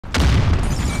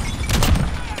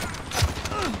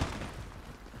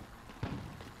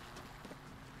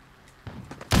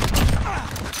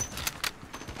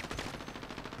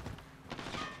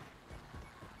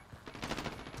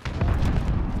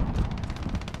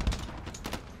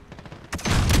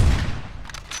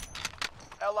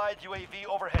Allied UAV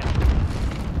overhead.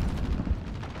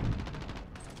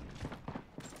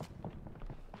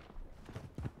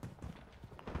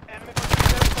 Enemy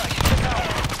precision airstrike. Get down.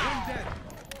 One dead.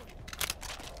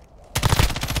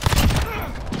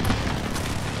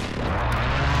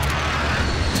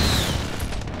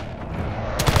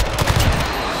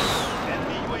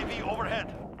 Enemy UAV overhead.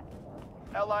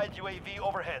 Allied UAV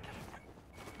overhead.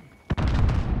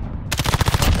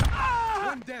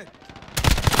 One dead.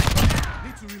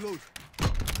 Need to reload.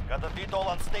 Got a VTOL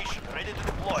on station, ready to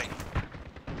deploy.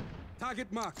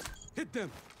 Target marked. Hit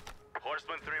them.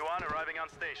 Horseman 3-1 arriving on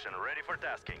station, ready for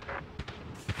tasking.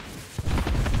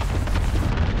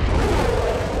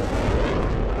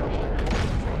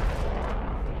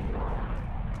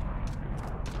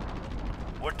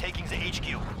 We're taking the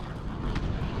HQ.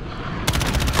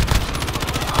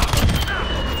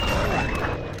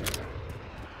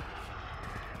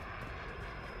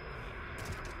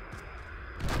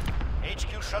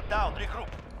 HQ shut down, regroup.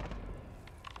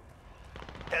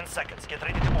 10 seconds, get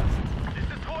ready to move. This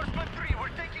is Horseman 3, we're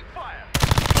taking fire!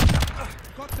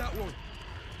 Got that one.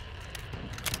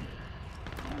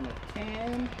 On the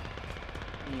 10.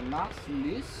 He knocks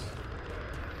loose.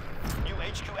 New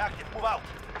HQ active, move out.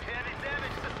 Heavy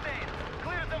damage sustained.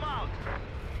 Clear them out!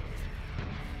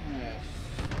 Yes.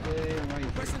 Stay right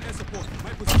there. Pressing air support.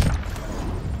 My position.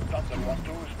 Thunder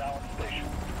 1-2 is now on station.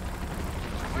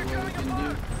 We're See what we coming can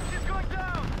apart! do. She's going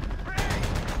down! Ready!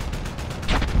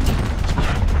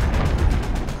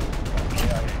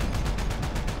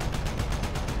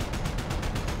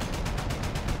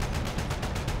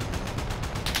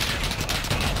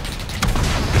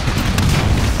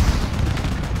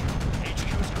 HQ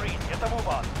is green, get the move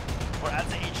on. We're at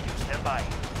the HQ, stand by.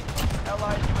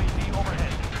 Allied UAV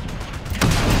overhead.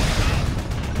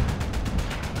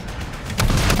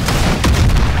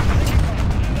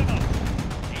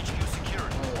 HQ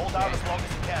secured. Hold out as long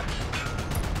as you can.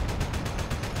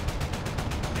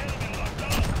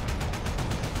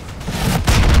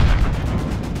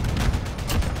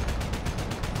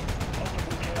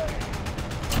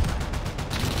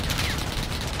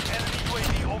 Enemy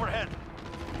UAV overhead.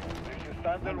 This is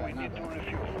Thunder, we need to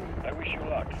refuel. I wish you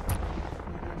luck.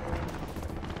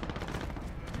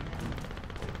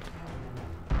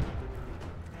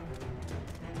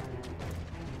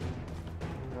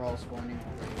 We're all spawning.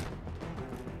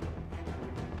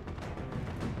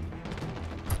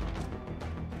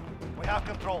 We have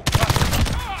control.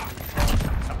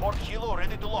 Support Kilo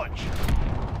ready to launch.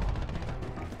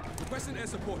 Requesting air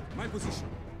support. My position.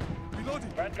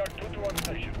 Reloading. Vanguard 2 on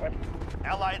station. What?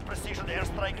 Allied precision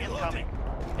airstrike incoming.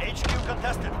 HQ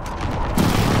contested.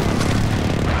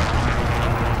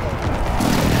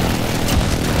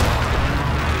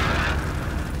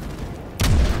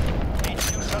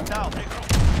 HQ shut down. Regroup.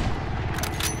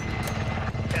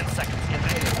 10 seconds. Get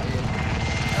ready.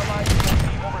 Allied UAV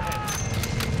overhead.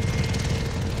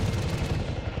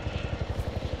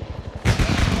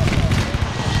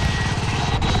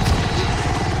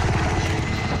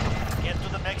 Get to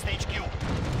the next HQ.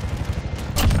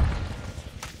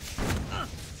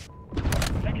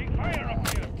 Taking fire up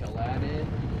here. Kill added.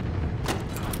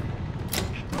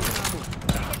 That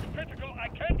looks critical. I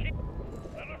can't keep.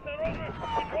 Unless they're over.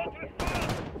 Control to the fire.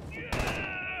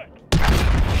 Yeah!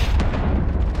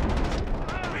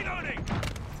 Reloading.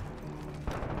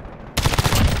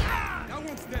 That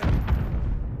one's dead.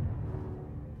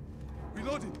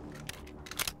 Reloading.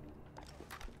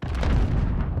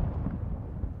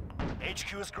 HQ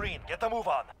is green. Get the move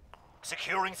on.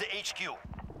 Securing the HQ.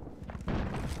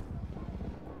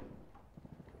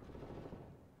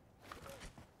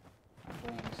 I'm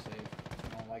playing safe. I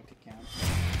don't like to count.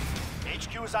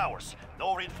 HQ is ours.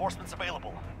 No reinforcements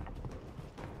available.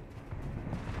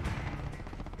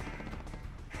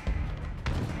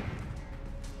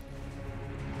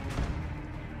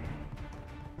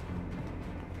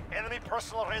 Enemy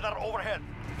personal radar overhead.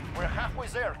 We're halfway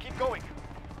there. Keep going.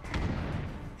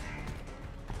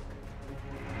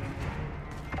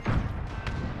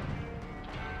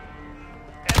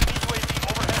 Enemy UAV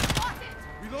overhead.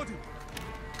 Reloading.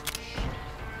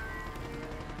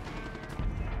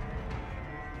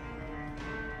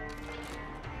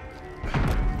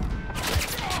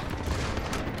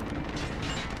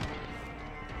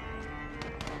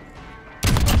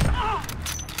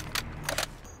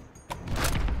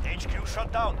 HQ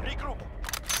shut down. Regroup.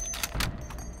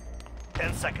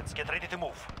 10 seconds. Get ready to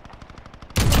move.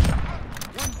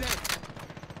 One dead.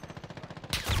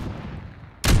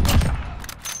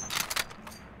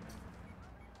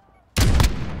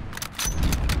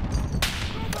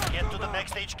 Get to the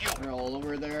next HQ. They're all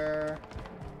over there.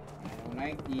 I don't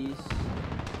like these.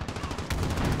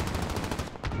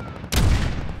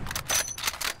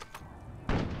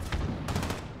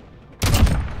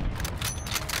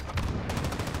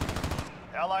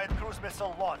 Allied cruise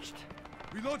missile launched.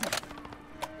 Reloading.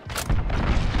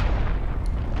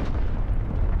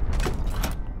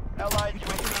 Allied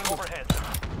UAV overhead.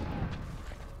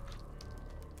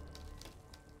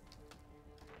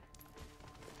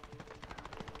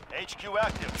 HQ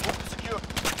active. Move to secure.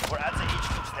 We're at the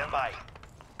HQ. Stand by.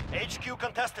 HQ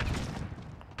contested.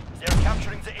 They're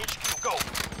capturing the HQ. Go.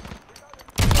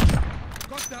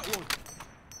 Got that one.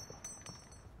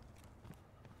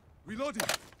 Reloading.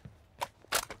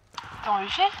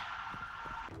 Danger?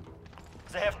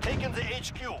 They have taken the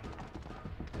HQ.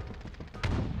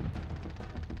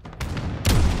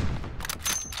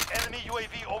 Enemy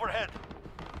UAV overhead.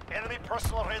 Enemy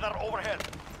personal radar overhead.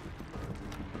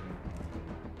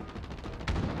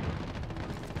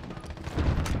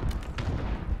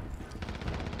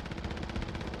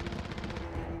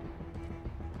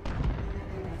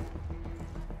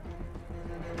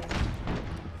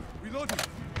 Reloading.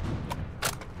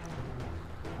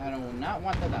 I do not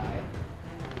want to die.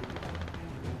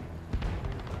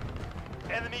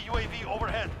 Enemy UAV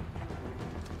overhead.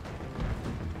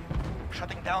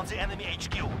 Shutting down the enemy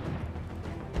HQ.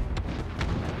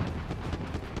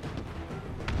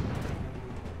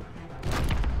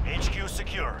 HQ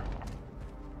secure.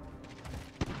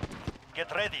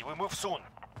 Get ready, we move soon.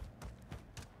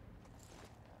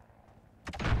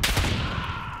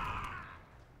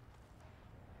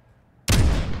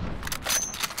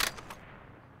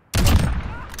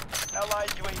 Allied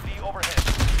UAV overhead.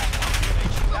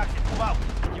 HQ active, move out.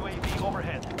 UAV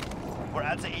overhead. We're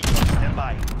at the HQ, stand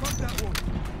by. Got that one.